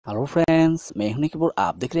Hello friends, मैं हूं निखिल।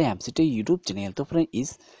 आप देख रहे हैं एमसीटी यूट्यूब चैनल। तो फ्रेंड, इस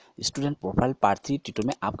स्टूडेंट प्रोफाइल पार्ट 3 ट्यूटोरियल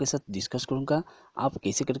में आपके साथ डिस्कस करूंगा आप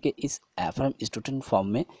कैसे करके इस एफएम स्टूडेंट फॉर्म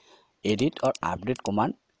में एडिट और अपडेट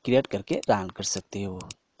कमांड क्रिएट करके रन कर सकते हो।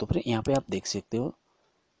 तो फ्रेंड, यहाँ पे आप देख सकते हो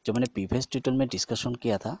जो मैंने प्रीवियस ट्यूटोरियल में डिस्कशन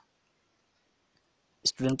किया था,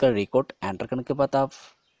 स्टूडेंट का रिकॉर्ड एंटर करने के बाद आप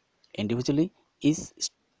इंडिविजुअली इस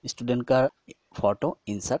स्टूडेंट का फोटो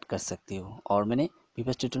इंसर्ट कर सकते हो। और मैंने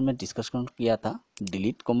प्रीवियस ट्यूटोरियल में डिस्कशन किया था,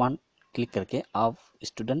 डिलीट कमांड क्लिक करके आप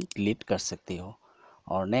स्टूडेंट डिलीट कर सकते हो।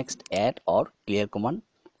 और नेक्स्ट ऐड और क्लियर कमांड,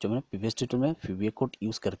 जो मैंने प्रीवियस ट्यूटोरियल में VBA कोड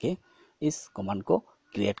यूज़ करके इस कमांड को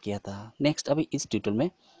क्रिएट किया था। नेक्स्ट अभी इस ट्यूटोरियल में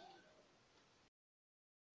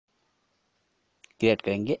क्रिएट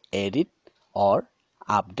करेंगे एडिट और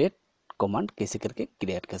अपडेट कमांड कैसे करके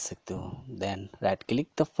क्रिएट कर सकते हो। Then right click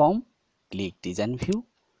the form, click design view,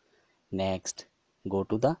 next go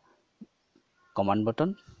to the command button,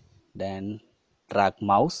 then drag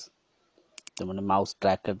mouse, तो मैंने माउस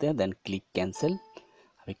ड्रैग कर दिया, देन क्लिक कैंसिल।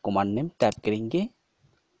 अभी कमांड नेम टाइप करेंगे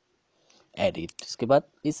एडिट, इसके बाद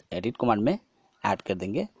इस एडिट कमांड में ऐड कर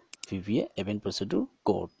देंगे VBA event procedure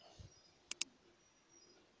code.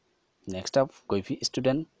 Next आप कोई भी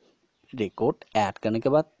स्टूडेंट रिकॉर्ड ऐड करने के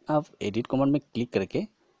बाद आप एडिट कमांड में क्लिक करके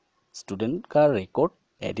स्टूडेंट का रिकॉर्ड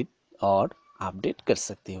एडिट और अपडेट कर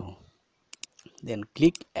सकते हो। देन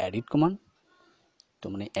क्लिक एडिट कमांड, तो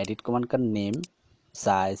मैंने एडिट कमांड का नेम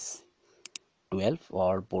साइज 12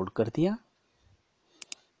 और बोल्ड कर दिया।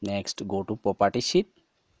 Next go to property sheet,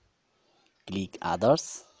 click others,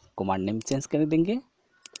 command name change कर देंगे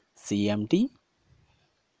CMD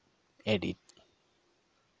edit.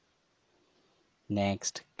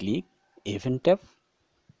 Next click event tab,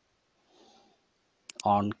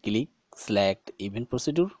 on click select event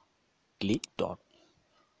procedure, click dot.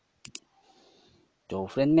 तो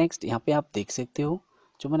friend, next यहाँ पे आप देख सकते हो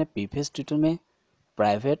जो मैंने प्रीवियस ट्यूटोरियल में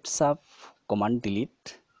प्राइवेट सब command delete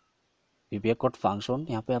VBA code function,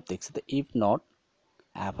 यहाँ पे आप देख सकते हैं इफ नॉट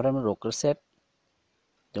एफआरएम रोकर सेट,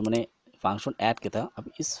 जो मैंने फंक्शन ऐड किया था।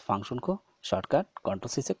 अब इस फंक्शन को शॉर्टकट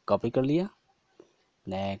Ctrl+C से कॉपी कर लिया।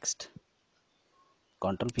 Next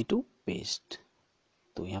Ctrl+V to paste.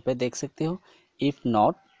 तो यहाँ पे देख सकते हो इफ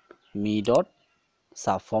नॉट मी डॉट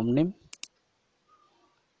सब फॉर्म नेम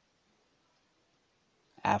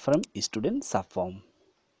एफआरएम स्टूडेंट सब form,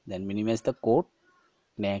 then minimise the code.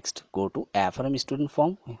 Next go to FRM student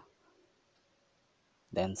form,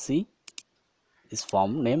 then सी इस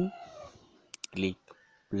form name, click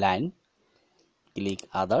line, click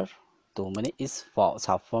other. तो मैंने इस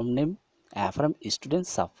सब फॉर्म नेम एफआरएम स्टूडेंट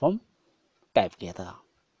सब फॉर्म टाइप किया था।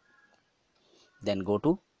 Then go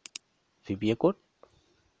to VBA code.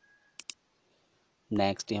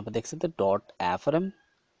 Next यहाँ पर देख सकते हैं dot FRM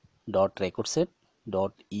dot record set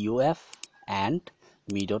dot EOF and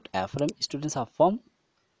me dot FRM student सब form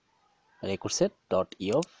record set dot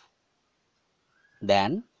EOF।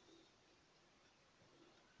 Then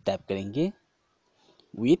type करेंगे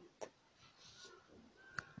विथ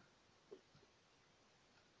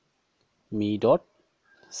मी डॉट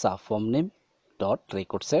सब form name dot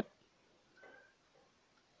record set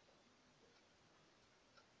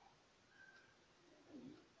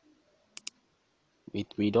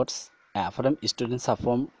with me dot FRM student सब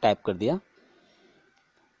form type कर दिया।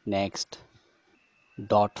 Next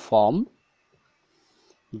dot form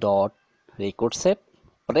dot record set,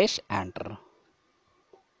 press enter.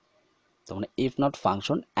 तो हमने if not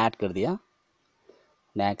function add कर दिया।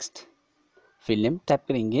 Next fill name type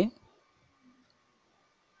करेंगे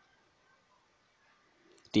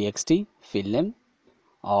TXT fill name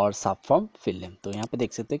और सब फॉर्म फिल नेम। तो यहाँ पे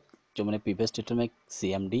देख सकते हैं जो मैंने प्रीवियस ट्यूटोरियल में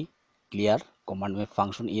CMD क्लियर कमांड में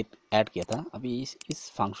फंक्शन ये ऐड किया था। अभी इस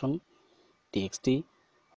फंक्शन TXT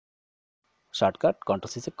शॉर्टकट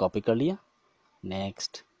Ctrl+C से कॉपी कर लिया।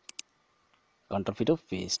 Next Ctrl+V to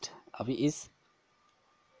paste. अभी इस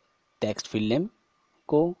टेक्स्ट फिल नेम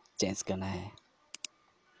को चेंज करना है।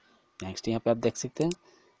 नेक्स्ट यहाँ पे आप देख सकते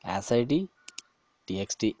हैं SID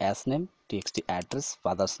TXT S name, TXT address,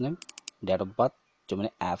 father's name, date of birth, जो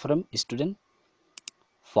मैंने एफआरएम स्टूडेंट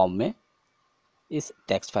फॉर्म में इस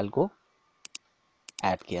टेक्स्ट फाइल को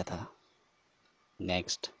ऐड किया था।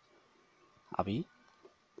 नेक्स्ट अभी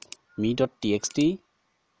मी dot TXT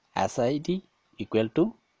SID equal to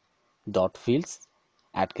dot fields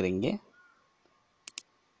add करेंगे,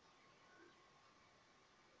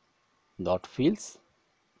 dot fields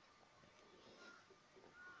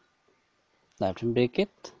left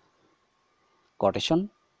bracket quotation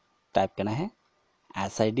type करना है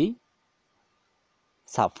SID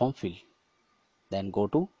सब form field. Then go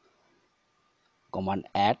to command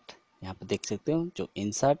add, यहाँ पे देख सकते हो जो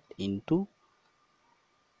इंसर्ट इनटू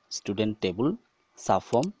स्टूडेंट टेबल सब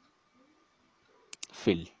फॉर्म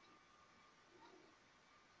फील्ड,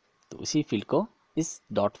 तो उसी फील्ड को इस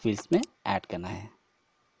डॉट फील्ड्स में ऐड करना है।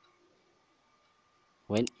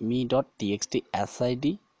 when me.txt sid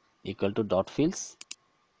equal to dot fields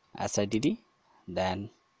sidd, then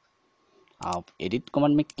आप एडिट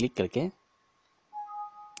कमांड में क्लिक करके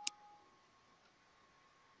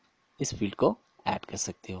इस फील्ड को ऐड कर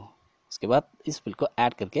सकते हो। उसके बाद इस फील्ड को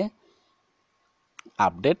ऐड करके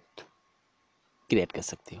अपडेट क्रिएट कर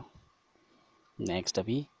सकते हो। नेक्स्ट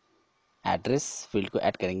अभी एड्रेस फील्ड को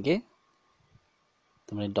ऐड करेंगे,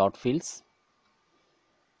 तो मैंने dot fields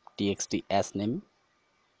txt S name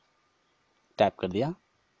type कर दिया।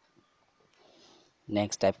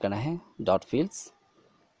 नेक्स्ट टाइप करना है डॉट फील्ड्स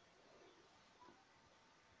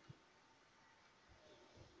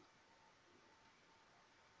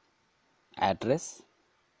एड्रेस,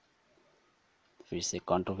 फिर से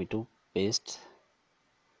Ctrl V2 पेस्ट,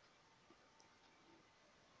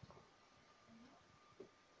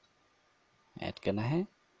 ऐड करना है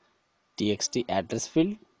txt address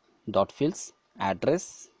field dot fields address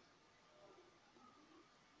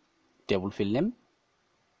table field name.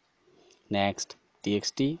 Next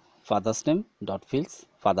txt father's name dot fields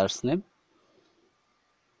father's name.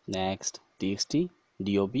 Next txt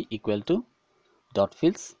dob equal to dot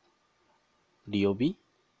fields dob।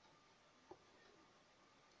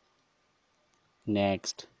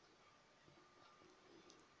 Next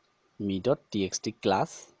me.txt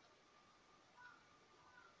class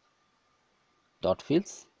dot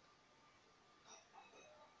fields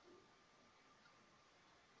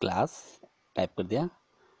class type कर दिया।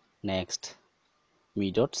 Next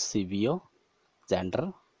me.cbo gender,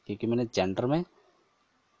 क्योंकि मैंने gender में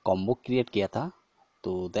combo create किया था,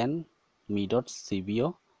 तो then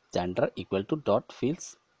me.cbo gender equal to dot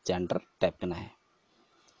fields gender type करना है।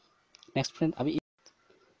 नेक्स्ट फ्रेंड, अभी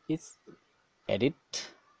इस एडिट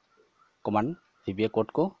कमांड VBA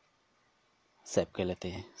कोड को सेव कर लेते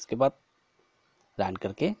हैं। उसके बाद रन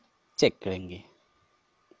करके चेक करेंगे।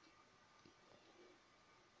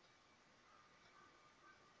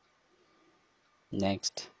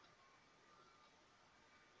 नेक्स्ट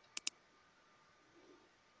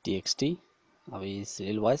txt अभी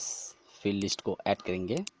सीरियल वाइज फील्ड लिस्ट को ऐड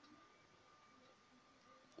करेंगे।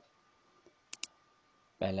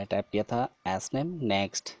 पहले टाइप किया था S name,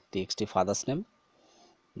 next txt father's name,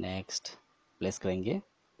 next place करेंगे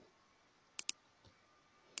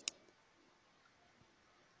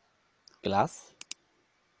क्लास।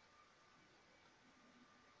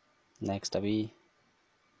 नेक्स्ट अभी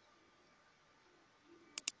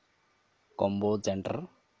कॉम्बो जेंडर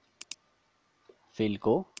फील्ड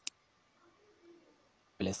को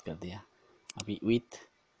प्लेस कर दिया। अभी with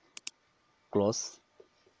close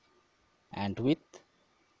and with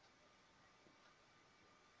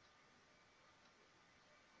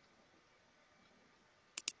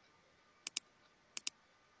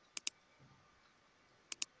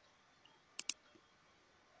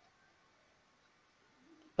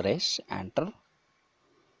press enter.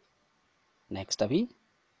 Next अभी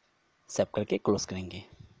सेव करके क्लोज करेंगे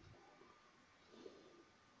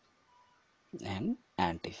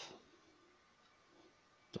एंड इफ।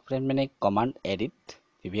 तो फ्रेंड मैंने command edit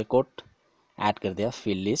VBA code add कर दिया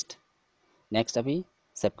फील्ड लिस्ट। नेक्स्ट अभी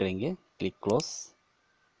सेव करेंगे, click close,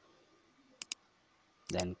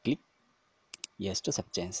 then click yes to save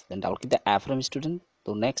change, then down click the app from student.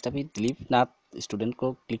 तो नेक्स्ट अभी दिलीप नाथ स्टूडेंट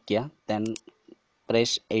को क्लिक किया, देन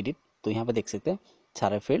प्रेस एडिट। तो यहाँ पे देख सकते हैं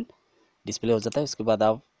सारे फील्ड डिस्प्ले हो जाता है। उसके बाद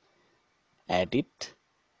आप एडिट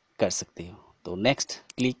कर सकते हो। तो नेक्स्ट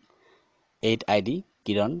क्लिक एड ID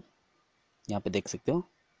किरण, यहाँ पे देख सकते हो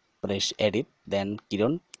प्रेस एडिट, देन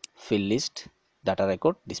किरण field list data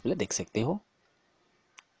record display देख सकते हो।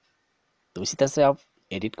 तो इसी तरह से आप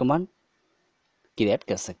एडिट कमांड क्रिएट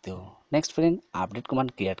कर सकते हो। Next friend update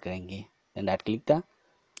command create करेंगे, then right click the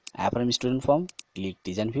app from student form, click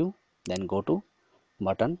design view, then go two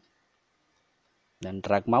button, then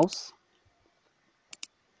drag mouse.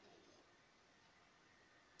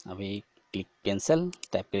 अभी क्लिक कैंसिल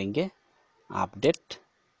टाइप करेंगे, update.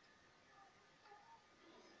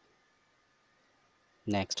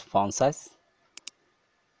 Next font size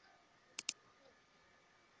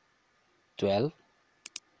 12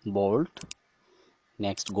 bold.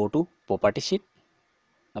 Next go to property sheet.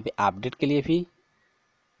 अभी update के लिए भी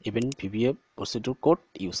even VBA procedure code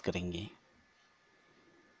use करेंगे।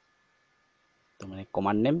 तो मैंने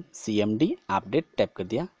command name CMD update type कर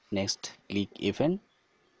दिया। Next click event,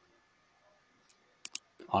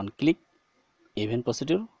 on click event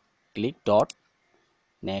procedure, click dot,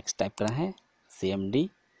 next type करना है CMD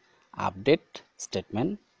अपडेट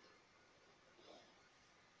स्टेटमेंट।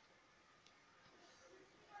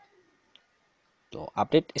 तो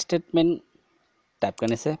अपडेट स्टेटमेंट टाइप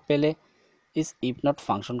करने से पहले इस इफ नॉट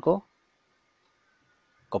फंक्शन को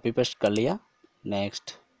कॉपी पेस्ट कर लिया।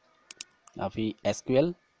 नेक्स्ट अभी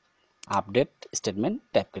एसक्यूएल अपडेट स्टेटमेंट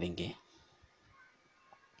टाइप करेंगे।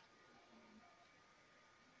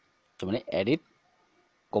 जो मैंने एडिट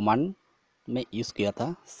कमांड में यूज़ किया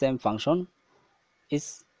था सेम फंक्शन इस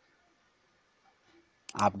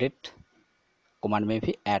अपडेट कमांड में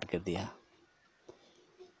भी ऐड कर दिया।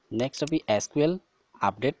 नेक्स्ट अभी एसक्यूएल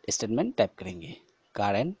अपडेट स्टेटमेंट टाइप करेंगे।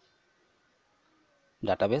 Current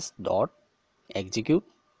database dot execute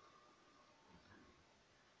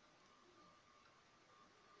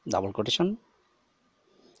double quotation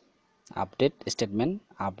update statement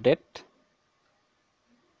update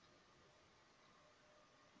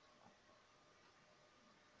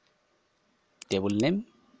table name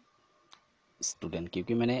student,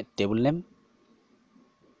 क्योंकि मैंने टेबल नेम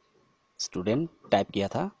स्टूडेंट टाइप किया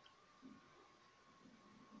था।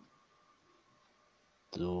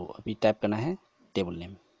 तो अभी टाइप करना है table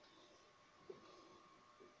name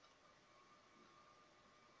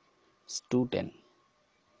student.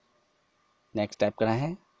 Next type करना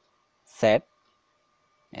है set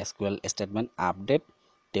SQL statement update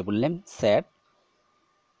table name set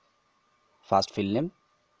first field name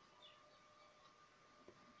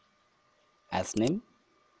S name,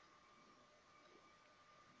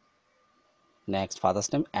 next father's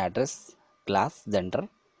name address class gender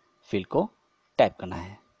field को टाइप करना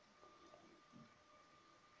है।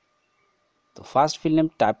 तो फर्स्ट फील्ड नेम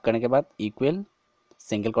टाइप करने के बाद equal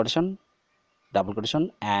single quotation double quotation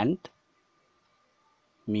and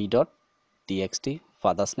me dot TXT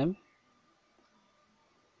father's name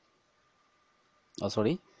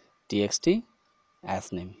sorry TXT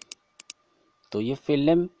S name. तो ये field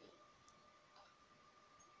name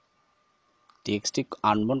TXT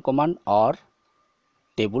unborn command और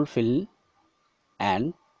टेबल फील्ड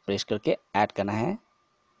एंड प्रेस करके ऐड करना है।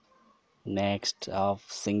 नेक्स्ट आप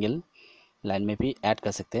सिंगल लाइन में भी ऐड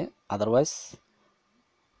कर सकते हैं, अदरवाइज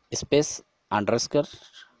स्पेस अंडरस्कोर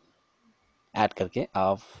ऐड करके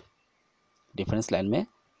आप डिफरेंस लाइन में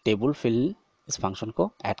टेबल फील्ड इस फंक्शन को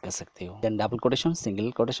ऐड कर सकते हो। Then double quotation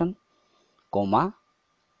single quotation coma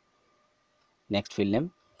next field name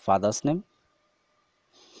father's name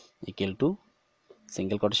equal to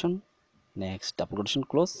single quotation next double quotation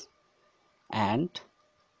close and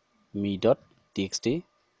me dot TXT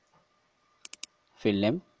field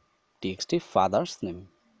name TXT father's name.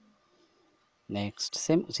 Next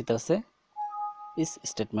same उसी तरह से इस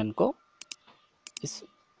statement को इस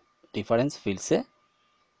difference field से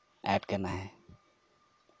add करना है।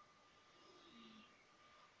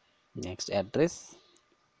 Next address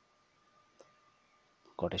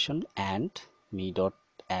quotation and me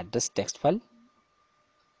dot address text file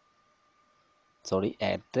sorry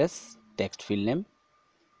address text field name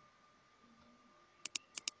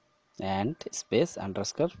and space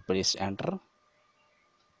underscore press enter.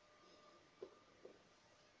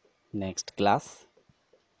 Next class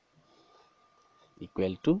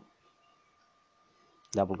equal to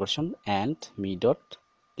double quotation and me dot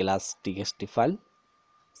class TXT file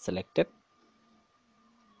selected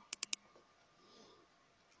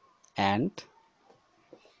and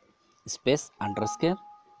space underscore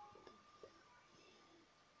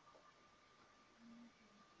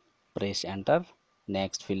press enter.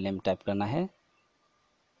 Next field name type करना है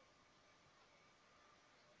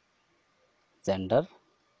gender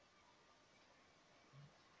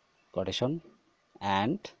quotation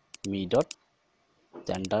and me dot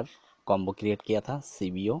gender combo create किया था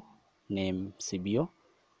CBO name CBO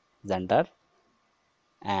gender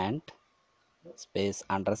and space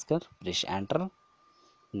underscore press enter.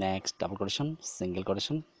 Next double quotation single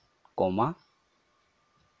quotation coma.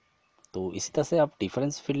 तो इसी तरह से आप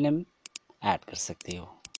difference field name add कर सकते हो।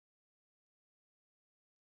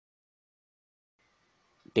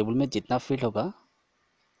 टेबल में जितना फील्ड होगा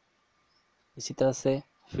इसी तरह से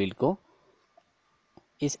फील्ड को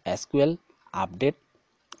इस एसक्यूएल अपडेट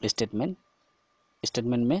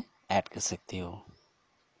स्टेटमेंट में ऐड कर सकते हो।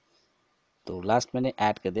 तो लास्ट मैंने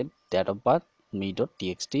ऐड कर दिया date of birth me dot T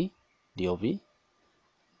x T D O B.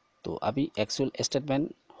 तो अभी actual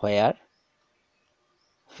statement where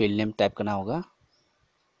field name type करना होगा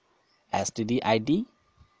S T D I D,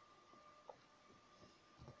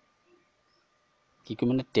 क्योंकि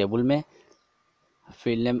मैंने टेबल में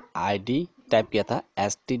field name I D type किया था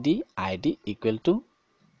S T D I D equal to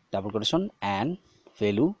double quotation and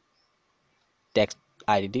value text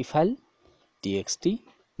ID file txt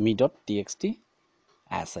me dot txt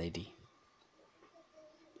sid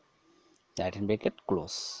that in bracket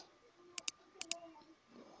close।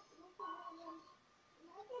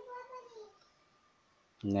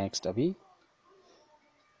 Next अभी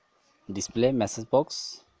display message box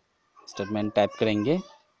statement type करेंगे।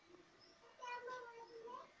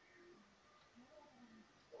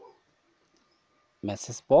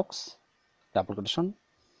 Message box double quotation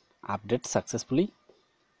update successfully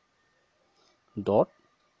dot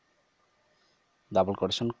double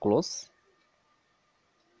quotation close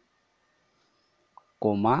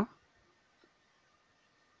coma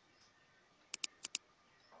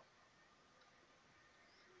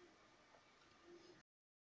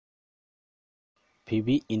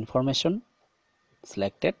VB information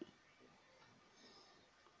selected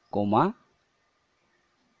comma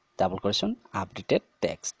double question updated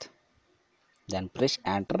text, then press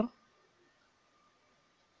enter।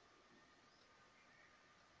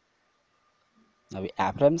 अभी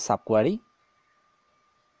Ephraim सब query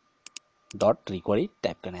dot रिक्वेरी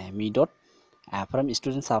type करना है, मी dot Ephraim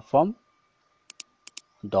student सब form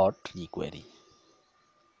dot रिक्वेरी।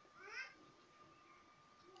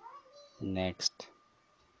 Next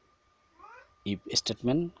if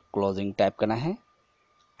statement closing type करना है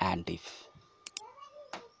and if.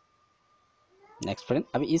 Next friend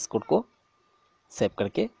अभी इस code को सेव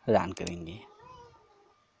करके रन करेंगे।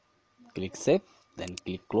 Click save, then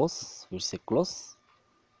click close, फिर से close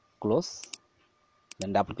close,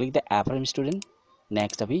 then double click the Ephraim student.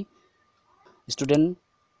 Next अभी स्टूडेंट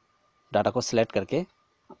डाटा को सिलेक्ट करके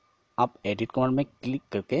आप एडिट कमांड में क्लिक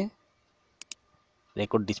करके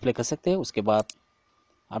रिकॉर्ड डिस्प्ले कर सकते हो। उसके बाद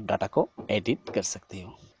आप डाटा को एडिट कर सकते हो।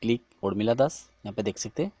 क्लिक उर्मिला दास, यहाँ पे देख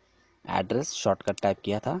सकते हैं एड्रेस शॉर्टकट टाइप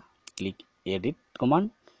किया था, क्लिक एडिट कमांड।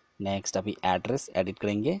 नेक्स्ट अभी एड्रेस एडिट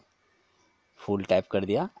करेंगे, फुल टाइप कर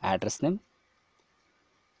दिया address name.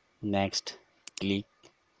 Next click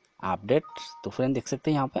update, तो फ्रेंड देख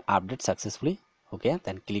सकते हैं यहाँ पे अपडेट सक्सेसफुली हो गया।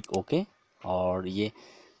 देन क्लिक ओके, और ये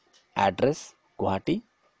address Guwahati,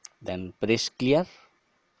 then press clear.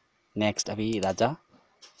 Next अभी राजा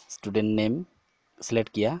स्टूडेंट नेम सेलेक्ट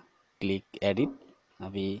किया, क्लिक एडिट।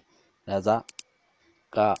 अभी राजा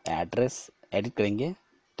का एड्रेस एडिट करेंगे,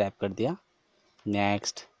 टाइप कर दिया।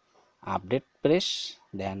 Next update press,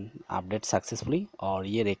 then update successfully, और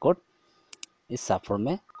ये रिकॉर्ड इस सॉफ्टवेयर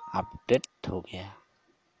में अपडेट हो गया।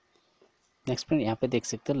 नेक्स्ट फ्रेंड यहाँ पे देख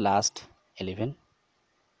सकते हो लास्ट 11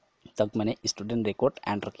 तक मैंने स्टूडेंट रिकॉर्ड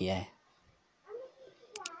एंटर किया है।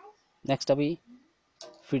 नेक्स्ट अभी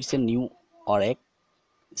फिर से न्यू और एक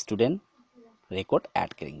स्टूडेंट रिकॉर्ड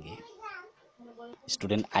ऐड करेंगे।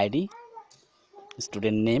 Student ID,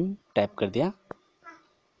 student name type कर दिया,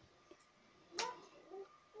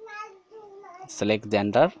 select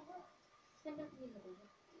gender,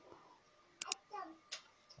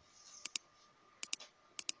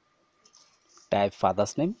 type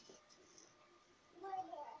father's name,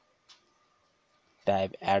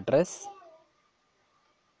 type address,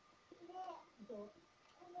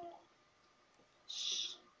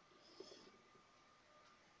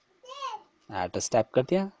 address type कर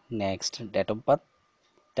दिया। Next date of birth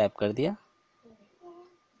type कर दिया,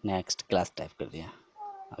 नेक्स्ट क्लास टाइप कर दिया।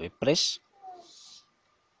 अभी प्रेस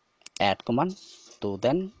ऐड कमांड, तो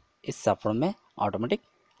देन इस सॉफ्टवेयर में ऑटोमेटिक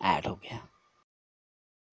ऐड हो गया।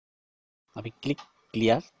 अभी क्लिक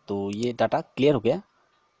क्लियर, तो ये डाटा क्लियर हो गया।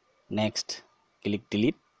 Next click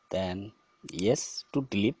delete, then yes to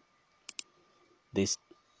delete this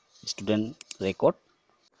student record.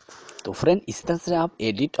 तो फ्रेंड इस तरह से आप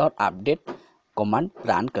एडिट और अपडेट कमांड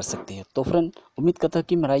रन कर सकते हैं। तो फ्रेंड उम्मीद करता हूँ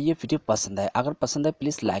कि मेरा ये वीडियो पसंद है। अगर पसंद है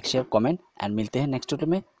please like share comment and मिलते हैं नेक्स्ट वीडियो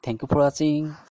में। Thank you for watching.